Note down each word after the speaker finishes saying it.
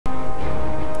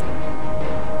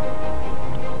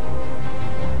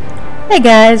Hey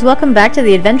guys, welcome back to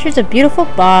the Adventures of Beautiful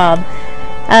Bob.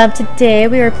 Today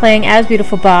we are playing as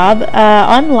Beautiful Bob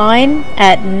online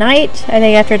at night. I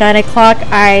think after 9 o'clock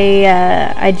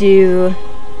I do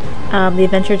the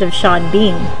Adventures of Sean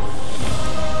Bean.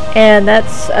 And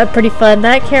that's pretty fun.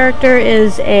 That character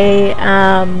is a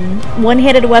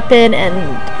one-handed weapon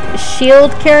and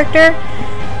shield character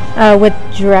with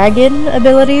dragon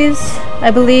abilities,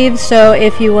 I believe. So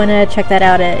if you want to check that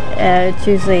out, it's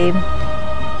usually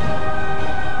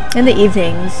in the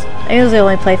evenings. I usually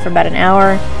only play for about an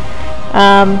hour.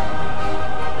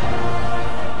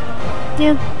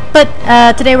 Yeah, but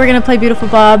today we're gonna play Beautiful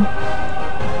Bob.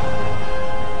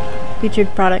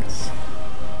 Featured products.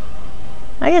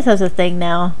 I guess that's a thing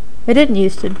now. It didn't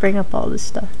used to bring up all this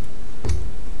stuff,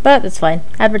 but it's fine.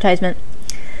 Advertisement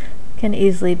can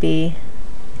easily be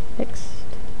fixed.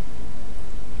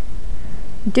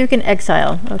 Duke in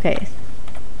Exile. Okay,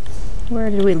 where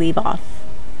did we leave off?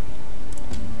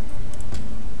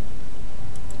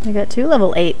 We got 2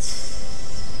 level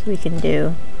 8s we can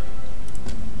do.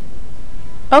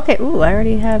 Okay, ooh, I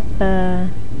already have,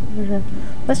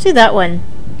 let's do that one.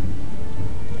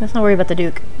 Let's not worry about the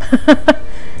Duke.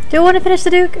 Do I want to finish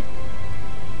the Duke?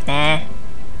 Nah.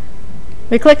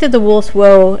 We collected the Wolf's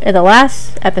Woe in the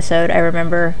last episode, I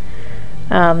remember.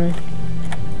 Where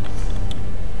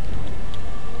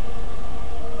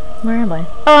am I?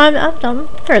 Oh, I'm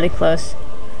fairly close.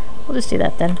 We'll just do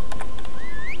that then.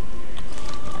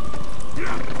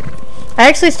 I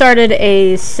actually started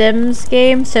a Sims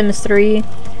game, Sims 3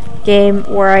 game,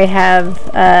 where I have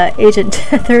Agent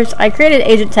Tethers. I created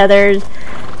Agent Tethers,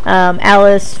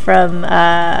 Alice from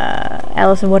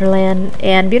Alice in Wonderland,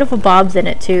 and Beautiful Bob's in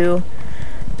it too,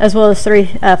 as well as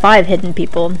 5 hidden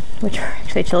people, which are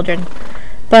actually children.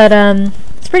 But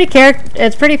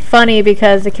it's pretty funny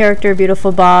because the character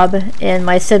Beautiful Bob in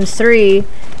my Sims 3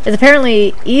 is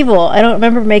apparently evil. I don't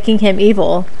remember making him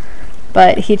evil,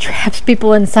 but he traps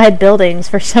people inside buildings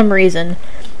for some reason,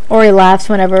 or he laughs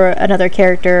whenever another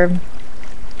character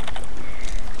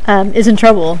is in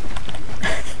trouble.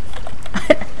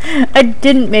 I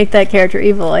didn't make that character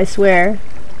evil, I swear.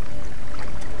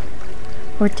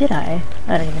 Or did I?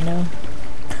 I don't even know.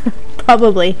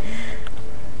 Probably.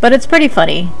 But it's pretty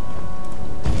funny.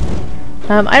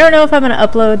 I don't know if I'm going to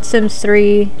upload Sims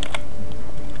 3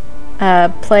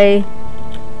 play.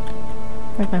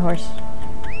 Where's my horse?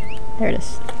 There it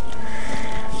is.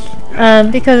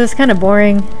 Because it's kind of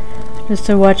boring just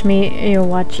to watch me,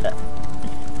 watch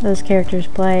those characters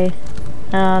play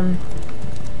around.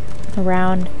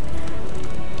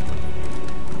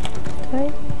 Do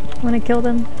I want to kill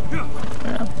them? I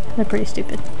don't know. They're pretty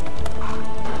stupid.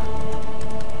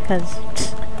 Because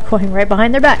going right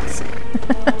behind their backs.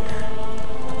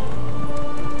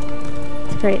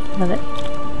 It's great. Love it.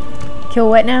 Kill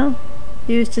what now?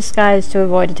 Use disguise to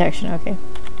avoid detection. Okay.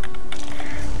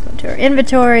 To our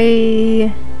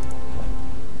inventory.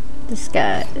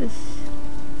 Disguise.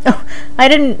 Oh, I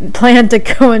didn't plan to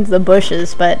go into the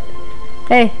bushes, but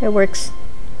hey, it works.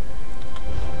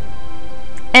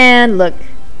 And look.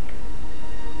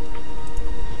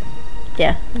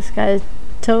 Yeah, this guy is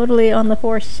totally on the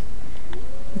force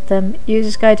with them. Use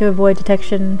this guy to avoid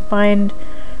detection. Find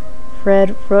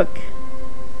Fred Rook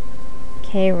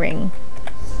K-Ring.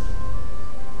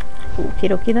 Okie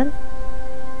dokie then.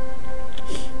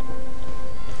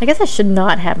 I guess I should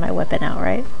not have my weapon out,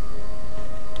 right?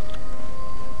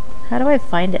 How do I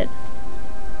find it?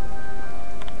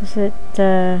 Is it,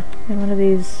 in one of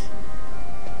these...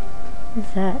 What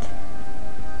is that?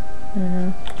 I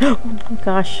don't know. Oh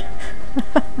gosh.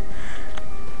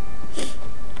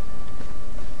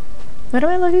 What am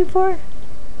I looking for?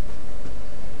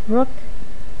 Rook?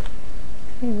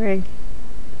 K-Ring.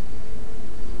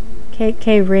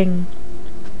 K-Ring.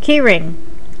 Key-ring!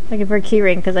 Looking for a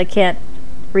key-ring because I can't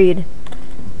read,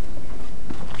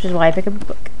 which is why I pick up a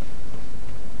book.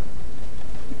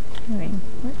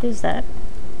 What is that?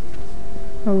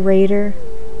 A raider,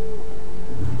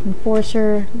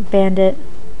 enforcer, bandit.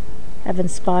 I've been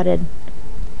spotted.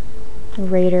 A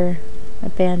raider, a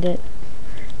bandit.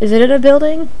 Is it in a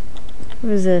building?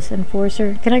 What is this?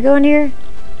 Enforcer. Can I go in here?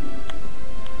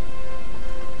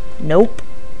 Nope.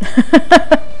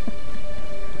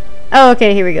 Oh,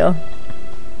 okay, here we go.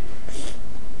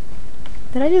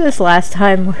 Did I do this last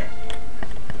time?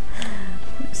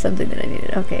 Something that I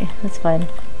needed. Okay, that's fine.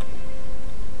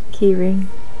 Keyring.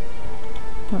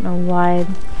 Don't know why I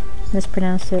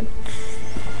mispronounced it.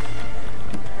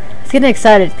 I was getting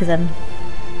excited because I'm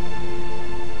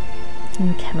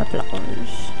in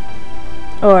camouflage.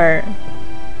 Or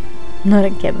not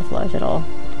in camouflage at all.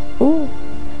 Ooh.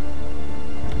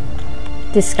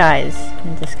 Disguise.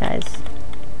 In disguise.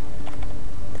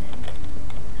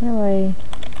 How do I...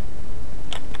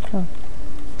 Oh.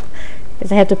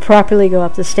 Because I have to properly go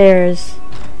up the stairs.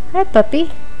 Hi,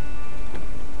 puppy.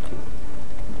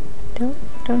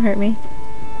 Don't hurt me.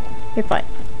 You're fine.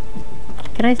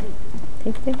 Can I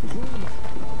take things?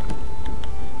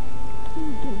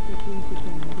 I'm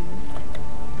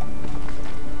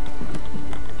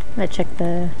gonna check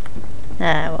the...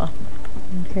 Ah, well.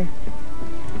 I don't care.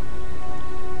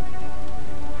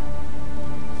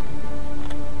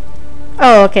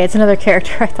 Oh, okay, it's another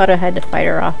character. I thought I had to fight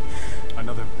her off.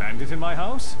 Another bandit in my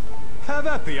house? Have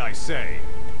at thee, I say!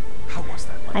 How was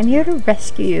that, my I'm dear? here to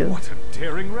rescue you. What a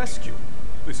daring rescue!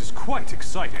 This is quite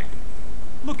exciting.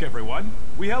 Look, everyone,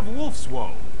 we have Wolf's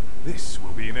Woe. This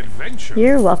will be an adventure.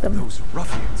 You're welcome. Those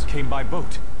ruffians came by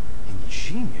boat.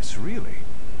 Ingenious, really.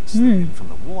 Slip in from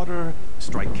the water,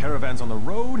 strike caravans on the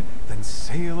road, then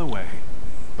sail away.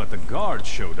 But the guards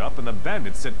showed up and the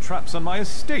bandits set traps on my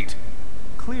estate.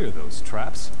 Clear those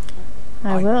traps.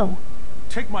 I will. know.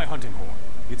 Take my hunting horn.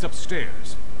 It's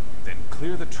upstairs. Then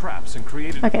clear the traps and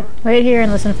create an Okay, wait here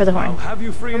and listen for the horn. I'll have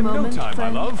you free in no time, my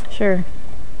love. Sure.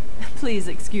 Please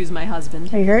excuse my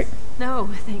husband. Are you hurt? No,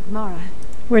 thank Mara.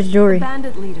 Where's the jewelry? The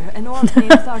bandit leader, an orc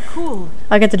named Tharkul.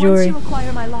 I'll get the jewelry. Once you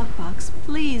acquire my lockbox,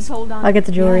 please hold on. I'll get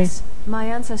the jewelry. Yes, my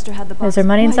ancestor had the box. Is there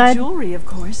money Why, inside? Jewelry, of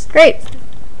course. Great!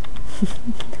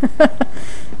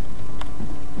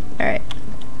 Alright.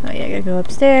 Oh yeah, I gotta go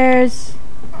upstairs.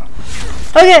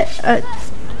 Okay!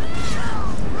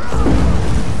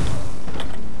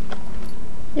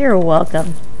 You're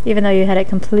welcome. Even though you had it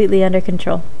completely under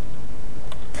control.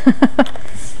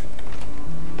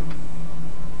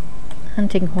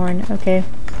 Hunting horn, okay.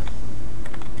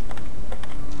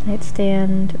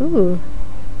 Nightstand. Ooh.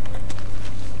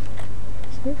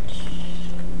 Search.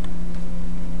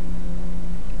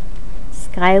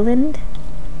 Skyland?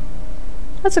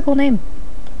 That's a cool name.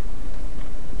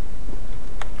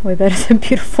 Way better than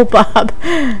Beautiful Bob.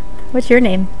 What's your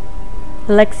name?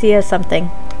 Alexia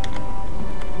something.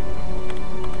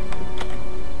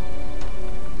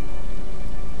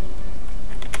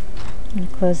 I'm gonna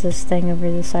close this thing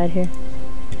over the side here.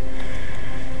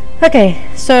 Okay,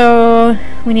 so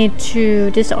we need to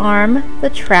disarm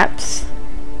the traps.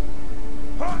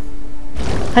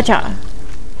 Hacha!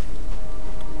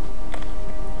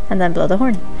 And then blow the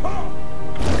horn.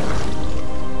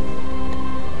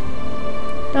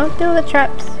 Don't do the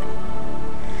traps.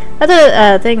 That's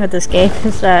a thing with this game,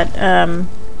 is that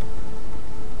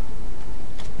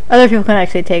other people can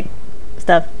actually take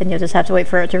stuff and you'll just have to wait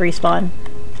for it to respawn.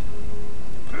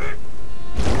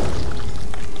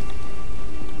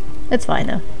 It's fine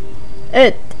though.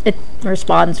 It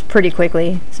respawns pretty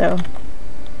quickly, so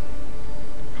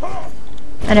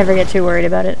I never get too worried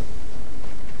about it.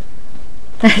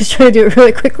 I just try to do it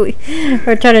really quickly,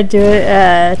 or try to do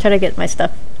it. Try to get my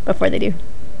stuff before they do,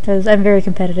 because I'm very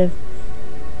competitive.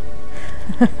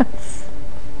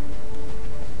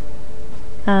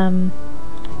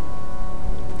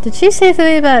 Did she say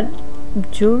something about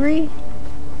jewelry?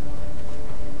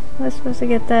 Was I supposed to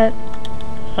get that?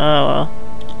 Oh well.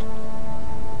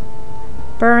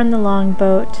 Burn the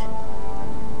longboat.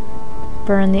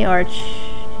 Burn the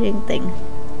arching thing.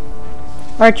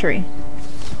 Archery.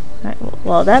 Alright,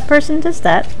 well that person does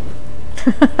that.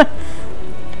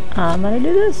 I'm gonna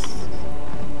do this.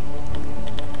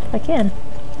 If I can.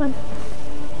 Come on.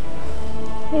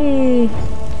 Hey.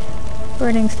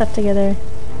 Burning stuff together.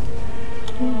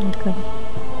 You're welcome.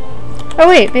 Oh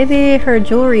wait, maybe her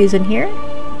jewelry is in here?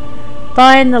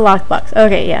 Find the lockbox.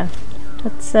 Okay, yeah.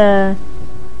 Let's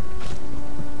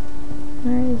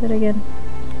where is it again?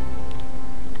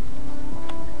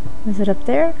 Was it up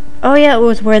there? Oh yeah, it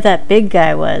was where that big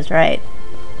guy was, right.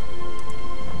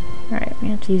 Alright, we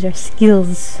have to use our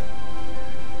skills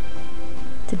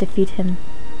to defeat him.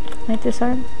 Might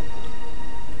disarm?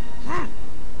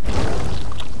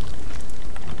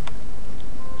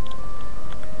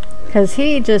 Because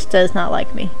he just does not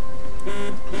like me.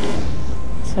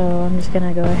 So I'm just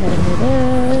gonna go ahead and do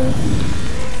this.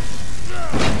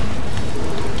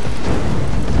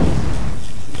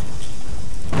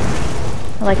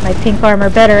 I like my pink armor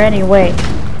better anyway.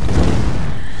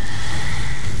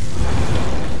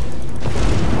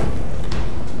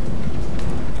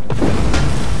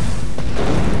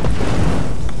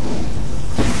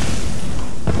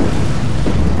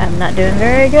 I'm not doing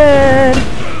very good.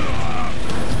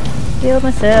 Heal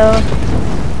myself.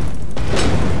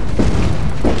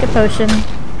 Take a potion.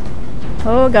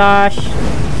 Oh gosh.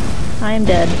 I am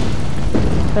dead.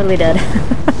 Totally dead.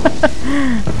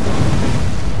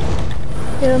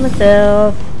 Heal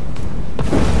myself.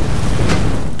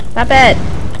 Stop it!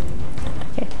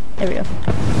 Okay, there we go.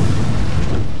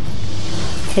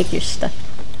 Take your stuff.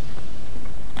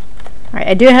 Alright,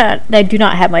 I do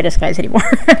not have my disguise anymore.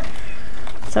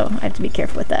 So I have to be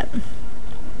careful with that.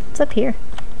 What's up here?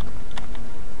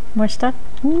 More stuff?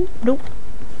 Ooh, nope.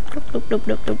 Nope, nope, nope,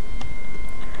 nope, nope.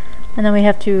 And then we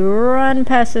have to run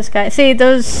past this guy. See,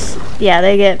 those... Yeah,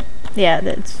 they get... Yeah,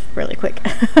 that's really quick.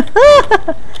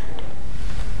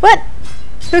 What?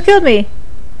 Who killed me?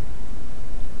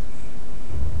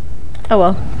 Oh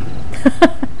well.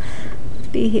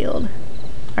 Be healed.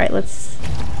 Alright, let's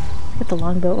get the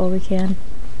longboat while we can.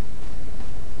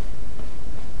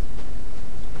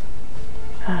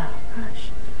 Oh gosh.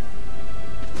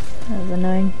 That was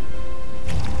annoying.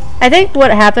 I think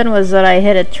what happened was that I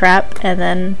hit a trap and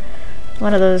then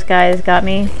one of those guys got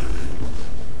me.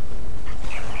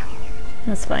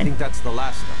 That's fine. I think that's the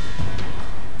last of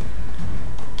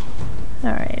them.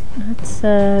 Alright, let's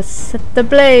set the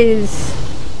blaze.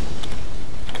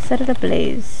 Set it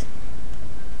ablaze.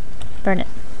 Burn it.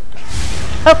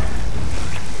 Oh!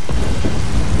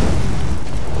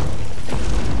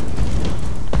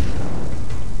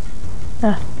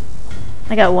 Ugh.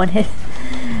 I got one hit.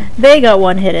 They got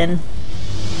one hit in.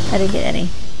 I didn't get any.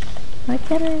 Why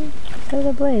can't I go to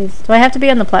the blaze? Do I have to be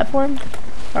on the platform?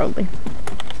 Probably.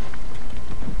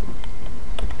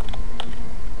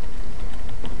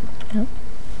 Nope.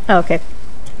 Oh, okay.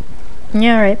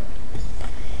 Yeah, alright.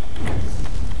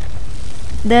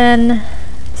 Then,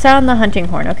 sound the hunting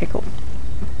horn. Okay, cool.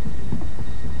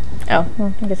 Oh,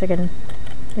 well, I guess I can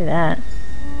do that.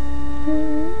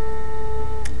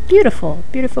 Beautiful,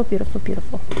 beautiful, beautiful,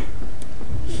 beautiful.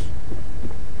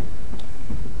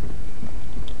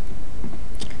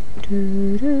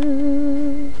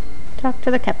 Doo-doo. Talk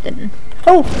to the captain.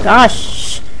 Oh,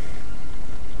 gosh!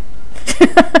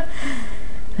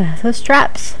 Those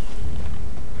traps.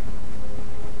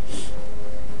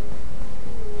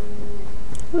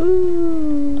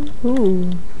 Ooh.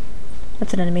 Ooh.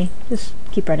 That's an enemy. Just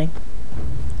keep running.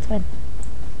 It's fine.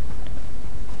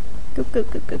 Go, go,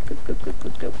 go, go, go, go, go, go,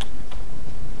 go. Is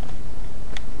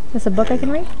this a book I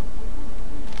can read?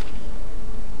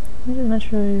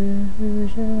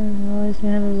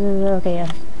 Okay,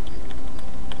 yeah.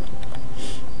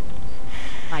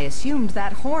 I assumed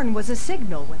that horn was a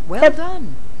signal. Well Yep.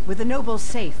 done. With a noble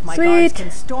safe, my Sweet. guards can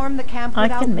storm the camp I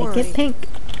without can make worry. it pink.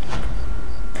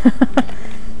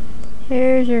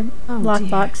 Here's your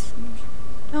lockbox.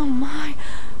 Oh my,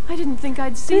 I didn't think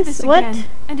I'd see this What? again.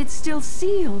 And it's still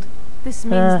sealed. This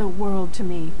means the world to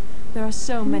me. There are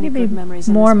so many Maybe good memories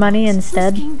in more this money box.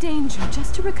 instead. Risking danger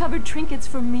just to recover trinkets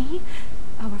for me?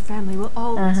 Our family will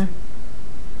always...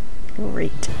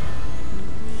 Great.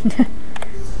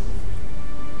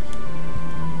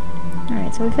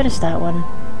 Alright, so we finished that one.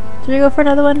 Should we go for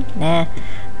another one? Nah.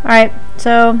 Alright,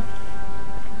 so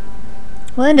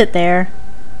we'll end it there.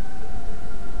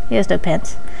 He has no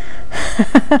pants.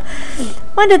 We'll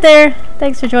end it there.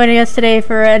 Thanks for joining us today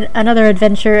for another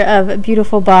adventure of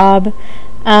Beautiful Bob.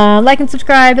 Like and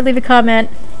subscribe, leave a comment.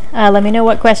 Let me know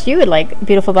what quest you would like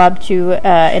Beautiful Bob to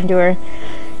endure.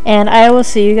 And I will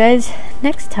see you guys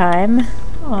next time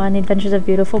on Adventures of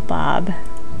Beautiful Bob.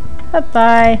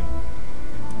 Bye-bye.